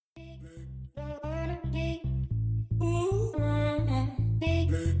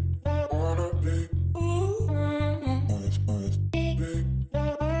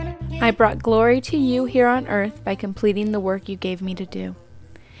I brought glory to you here on earth by completing the work you gave me to do.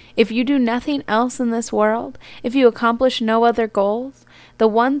 If you do nothing else in this world, if you accomplish no other goals, the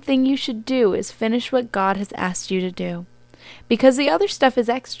one thing you should do is finish what God has asked you to do. Because the other stuff is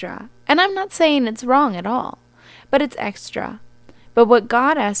extra, and I'm not saying it's wrong at all, but it's extra. But what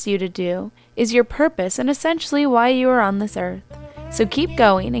God asks you to do is your purpose and essentially why you are on this earth. So keep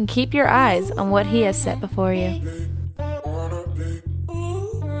going and keep your eyes on what He has set before you.